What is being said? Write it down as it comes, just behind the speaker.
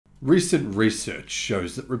Recent research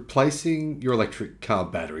shows that replacing your electric car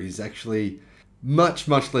battery is actually much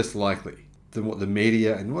less likely than what the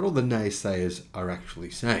media and what all the naysayers are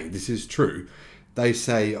actually saying. This is true. They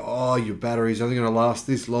say, oh, your battery's only going to last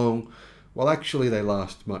this long. Well, actually, they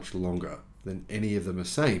last much longer than any of them are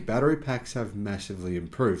saying. Battery packs have massively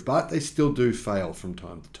improved, but they still do fail from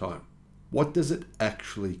time to time. What does it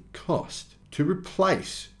actually cost to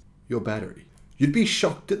replace your battery? You'd be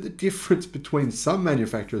shocked at the difference between some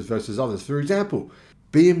manufacturers versus others. For example,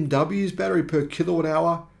 BMW's battery per kilowatt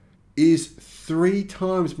hour is 3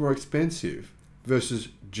 times more expensive versus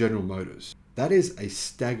General Motors. That is a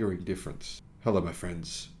staggering difference. Hello, my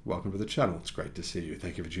friends. Welcome to the channel. It's great to see you.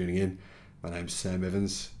 Thank you for tuning in. My name's Sam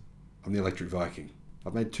Evans. I'm the Electric Viking.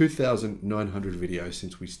 I've made 2,900 videos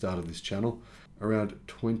since we started this channel around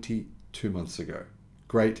 22 months ago.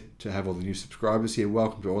 Great to have all the new subscribers here.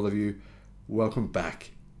 Welcome to all of you. Welcome back,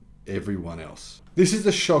 everyone else. This is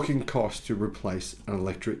the shocking cost to replace an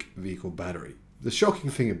electric vehicle battery. The shocking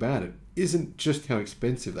thing about it isn't just how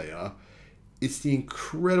expensive they are, it's the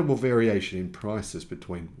incredible variation in prices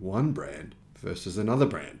between one brand versus another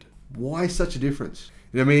brand. Why such a difference?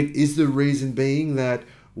 You know what I mean? Is the reason being that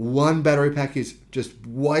one battery pack is just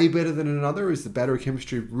way better than another? Is the battery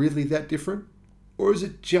chemistry really that different? Or is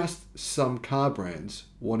it just some car brands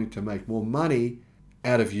wanting to make more money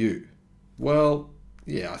out of you? Well,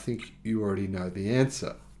 yeah, I think you already know the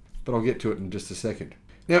answer, but I'll get to it in just a second.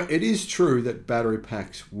 Now, it is true that battery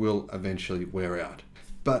packs will eventually wear out.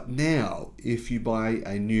 But now, if you buy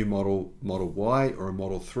a new Model Y or a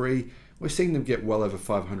Model 3, we're seeing them get well over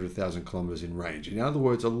 500,000 kilometers in range. In other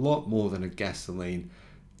words, a lot more than a gasoline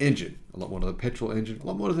engine, a lot more than a petrol engine, a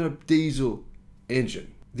lot more than a diesel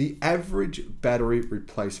engine. The average battery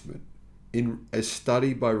replacement in a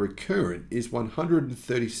study by Recurrent is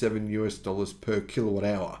 $137 per kilowatt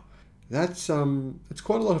hour. That's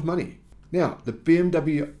quite a lot of money. Now, the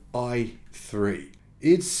BMW i3,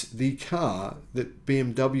 it's the car that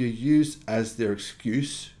BMW used as their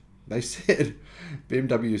excuse. They said,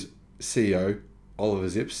 BMW's CEO, Oliver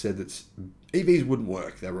Zips, said that EVs wouldn't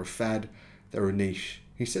work. They were a fad, they were a niche.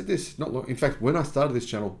 He said this not long. In fact, when I started this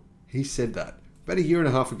channel, he said that. About a year and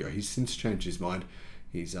a half ago. He's since changed his mind.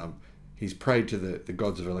 He's prayed to the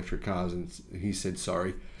gods of electric cars and he said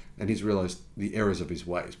sorry, and he's realized the errors of his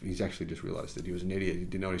ways. But he's actually just realized that he was an idiot. He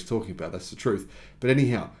didn't know what he's talking about. That's the truth. But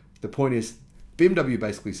anyhow, the point is, BMW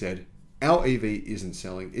basically said, our EV isn't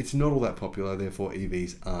selling. It's not all that popular, therefore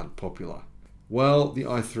EVs aren't popular. Well, the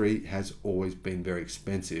i3 has always been very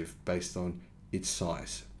expensive based on its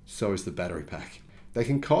size. So is the battery pack. They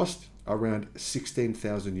can cost around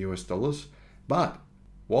 $16,000 US, but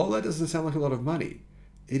while that doesn't sound like a lot of money,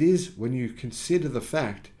 it is when you consider the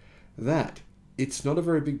fact that it's not a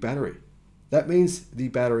very big battery. That means the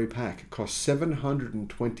battery pack costs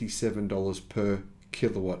 $727 per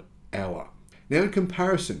kilowatt hour. Now, in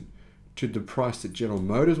comparison to the price that General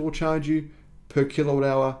Motors will charge you per kilowatt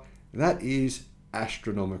hour, that is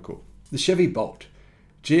astronomical. The Chevy Bolt,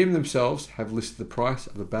 GM themselves have listed the price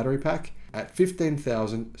of the battery pack at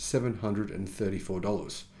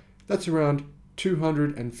 $15,734. That's around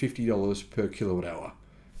 $250 per kilowatt hour.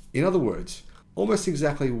 In other words, almost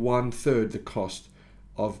exactly 1/3 the cost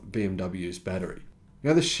of BMW's battery.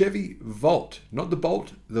 Now, the Chevy Volt, not the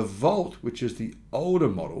Bolt, the Volt, which is the older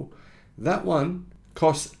model, that one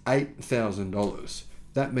costs $8,000.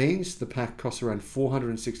 That means the pack costs around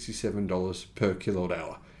 $467 per kilowatt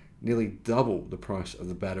hour, nearly double the price of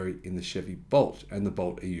the battery in the Chevy Bolt and the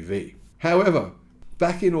Bolt EUV. However,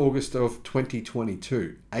 back in August of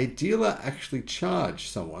 2022, a dealer actually charged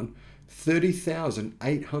someone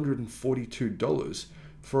 $30,842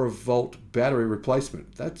 for a Volt battery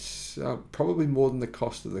replacement. That's probably more than the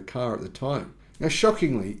cost of the car at the time. Now,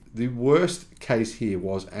 shockingly, the worst case here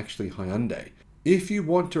was actually Hyundai. If you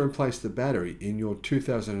want to replace the battery in your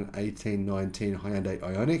 2018-19 Hyundai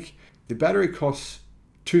Ioniq, the battery costs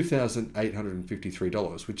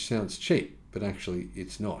 $2,853, which sounds cheap, but actually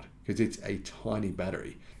it's not, because it's a tiny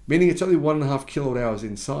battery, meaning it's only 1.5 kilowatt hours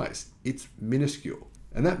in size. It's minuscule.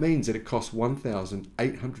 And that means that it costs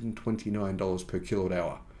 $1,829 per kilowatt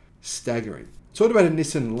hour. Staggering. So what about a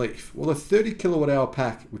Nissan Leaf? Well, a 30 kilowatt hour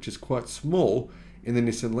pack, which is quite small in the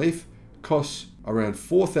Nissan Leaf, costs around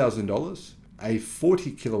 $4,000. A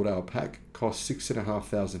 40 kilowatt hour pack costs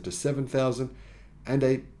 $6,500 to $7,000. And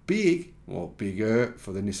a bigger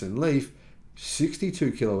for the Nissan Leaf,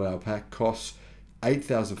 62 kilowatt hour pack costs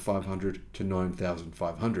 $8,500 to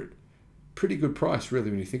 $9,500. Pretty good price, really,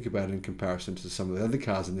 when you think about it in comparison to some of the other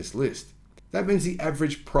cars in this list. That means the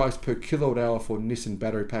average price per kilowatt hour for Nissan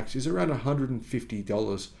battery packs is around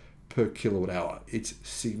 $150 per kilowatt hour. It's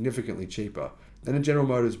significantly cheaper than a General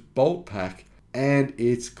Motors Bolt pack, and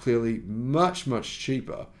it's clearly much, much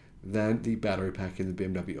cheaper than the battery pack in the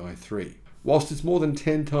BMW i3. Whilst it's more than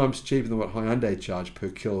 10 times cheaper than what Hyundai charge per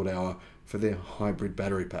kilowatt hour for their hybrid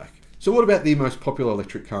battery pack. So what about the most popular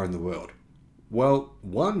electric car in the world? Well,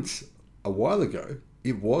 once, a while ago,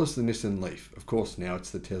 it was the Nissan Leaf. Of course, now it's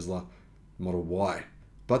the Tesla Model Y.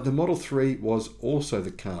 But the Model 3 was also the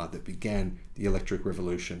car that began the electric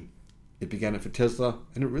revolution. It began it for Tesla,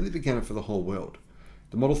 and it really began it for the whole world.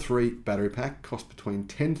 The Model 3 battery pack cost between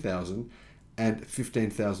 $10,000 and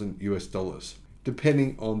 $15,000 US,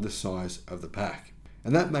 depending on the size of the pack.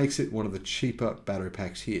 And that makes it one of the cheaper battery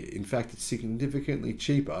packs here. In fact, it's significantly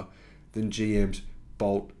cheaper than GM's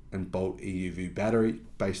Bolt and Bolt EUV battery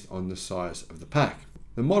based on the size of the pack.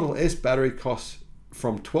 The Model S battery costs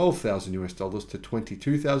from $12,000 US to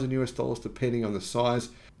 $22,000 US, depending on the size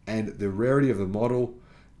and the rarity of the model.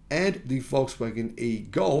 And the Volkswagen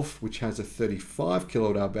e-Golf, which has a 35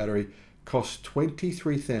 kilowatt hour battery, costs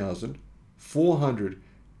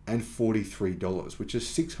 $23,443, which is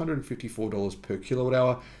 $654 per kilowatt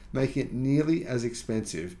hour, making it nearly as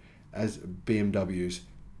expensive as BMW's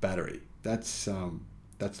battery. That's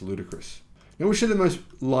ludicrous. Now, which are the most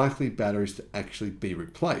likely batteries to actually be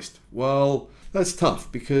replaced? Well, that's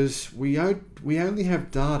tough because we only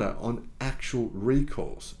have data on actual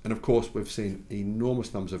recalls. And of course, we've seen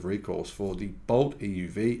enormous numbers of recalls for the Bolt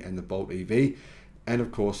EUV and the Bolt EV, and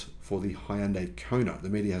of course, for the Hyundai Kona. The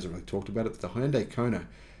media hasn't really talked about it, but the Hyundai Kona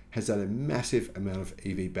has had a massive amount of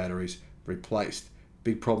EV batteries replaced.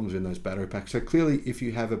 Big problems in those battery packs. So clearly, if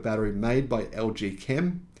you have a battery made by LG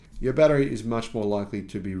Chem, your battery is much more likely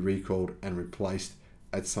to be recalled and replaced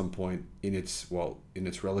at some point in its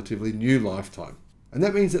relatively new lifetime. And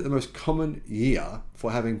that means that the most common year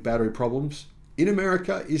for having battery problems in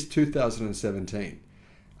America is 2017.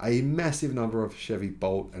 A massive number of Chevy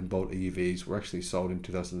Bolt and Bolt EUVs were actually sold in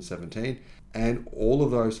 2017, and all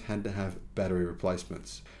of those had to have battery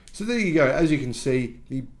replacements. So there you go. As you can see,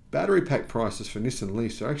 the battery pack prices for Nissan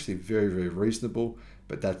Leafs are actually very, very reasonable.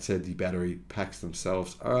 But that said, the battery packs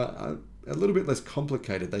themselves are a little bit less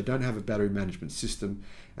complicated. They don't have a battery management system,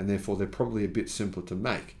 and therefore they're probably a bit simpler to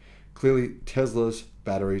make. Clearly, Tesla's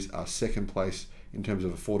batteries are second place in terms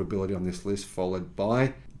of affordability on this list, followed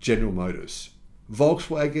by General Motors.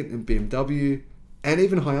 Volkswagen and BMW, and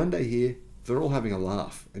even Hyundai here, they're all having a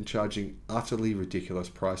laugh and charging utterly ridiculous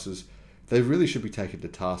prices. They really should be taken to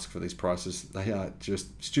task for these prices. They are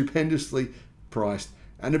just stupendously priced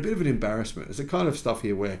and a bit of an embarrassment. It's the kind of stuff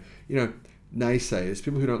here where, naysayers,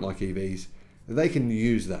 people who don't like EVs, they can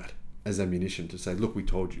use that as ammunition to say, look, we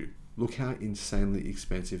told you. Look how insanely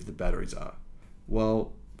expensive the batteries are.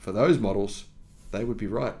 Well, for those models, they would be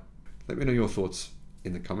right. Let me know your thoughts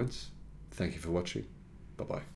in the comments. Thank you for watching. Bye-bye.